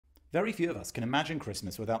Very few of us can imagine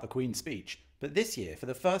Christmas without the Queen's speech, but this year, for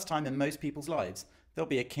the first time in most people's lives, there'll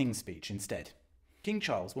be a King's speech instead. King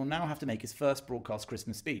Charles will now have to make his first broadcast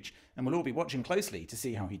Christmas speech, and we'll all be watching closely to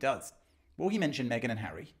see how he does. Will he mention Meghan and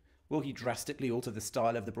Harry? Will he drastically alter the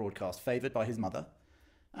style of the broadcast favoured by his mother?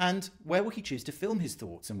 And where will he choose to film his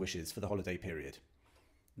thoughts and wishes for the holiday period?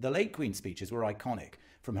 The late Queen's speeches were iconic.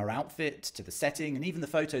 From her outfit to the setting and even the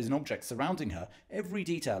photos and objects surrounding her, every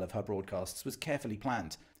detail of her broadcasts was carefully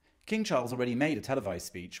planned. King Charles already made a televised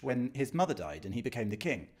speech when his mother died and he became the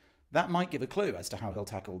king. That might give a clue as to how he'll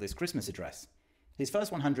tackle this Christmas address. His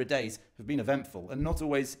first 100 days have been eventful and not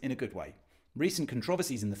always in a good way. Recent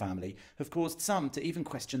controversies in the family have caused some to even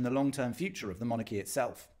question the long-term future of the monarchy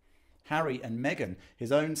itself. Harry and Meghan,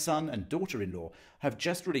 his own son and daughter-in-law, have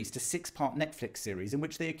just released a 6-part Netflix series in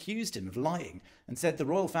which they accused him of lying and said the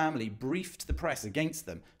royal family briefed the press against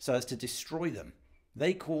them so as to destroy them.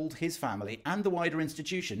 They called his family and the wider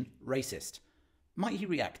institution racist. Might he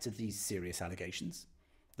react to these serious allegations?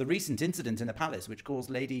 The recent incident in the palace, which caused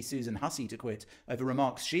Lady Susan Hussey to quit over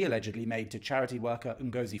remarks she allegedly made to charity worker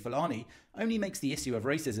Ngozi Fulani, only makes the issue of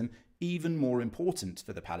racism even more important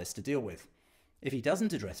for the palace to deal with. If he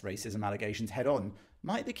doesn't address racism allegations head-on,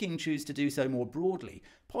 might the king choose to do so more broadly,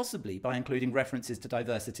 possibly by including references to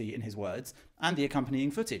diversity in his words and the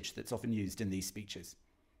accompanying footage that's often used in these speeches?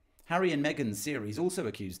 Harry and Meghan's series also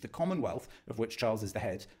accused the Commonwealth, of which Charles is the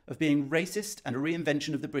head, of being racist and a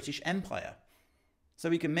reinvention of the British Empire. So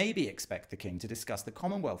we can maybe expect the king to discuss the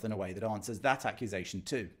Commonwealth in a way that answers that accusation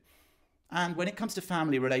too. And when it comes to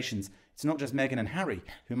family relations, it's not just Meghan and Harry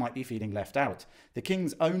who might be feeling left out. The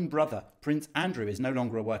king's own brother, Prince Andrew, is no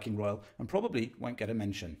longer a working royal and probably won't get a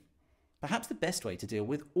mention. Perhaps the best way to deal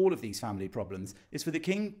with all of these family problems is for the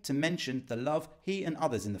king to mention the love he and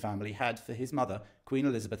others in the family had for his mother, Queen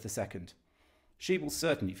Elizabeth II. She will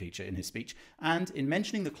certainly feature in his speech, and in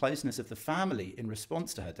mentioning the closeness of the family in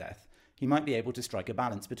response to her death, he might be able to strike a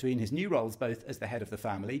balance between his new roles both as the head of the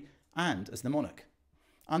family and as the monarch.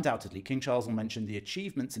 Undoubtedly, King Charles will mention the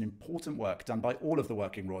achievements and important work done by all of the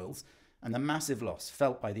working royals, and the massive loss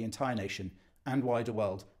felt by the entire nation and wider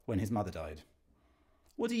world when his mother died.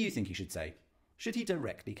 What do you think he should say? Should he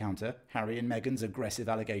directly counter Harry and Meghan's aggressive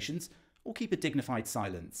allegations, or keep a dignified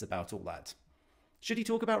silence about all that? Should he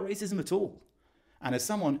talk about racism at all? And as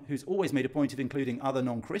someone who's always made a point of including other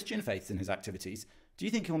non-Christian faiths in his activities, do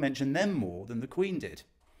you think he'll mention them more than the Queen did?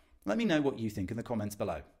 Let me know what you think in the comments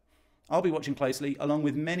below. I'll be watching closely, along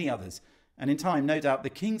with many others, and in time, no doubt,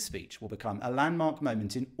 the King's speech will become a landmark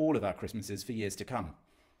moment in all of our Christmases for years to come.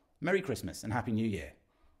 Merry Christmas and Happy New Year.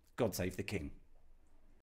 God save the King.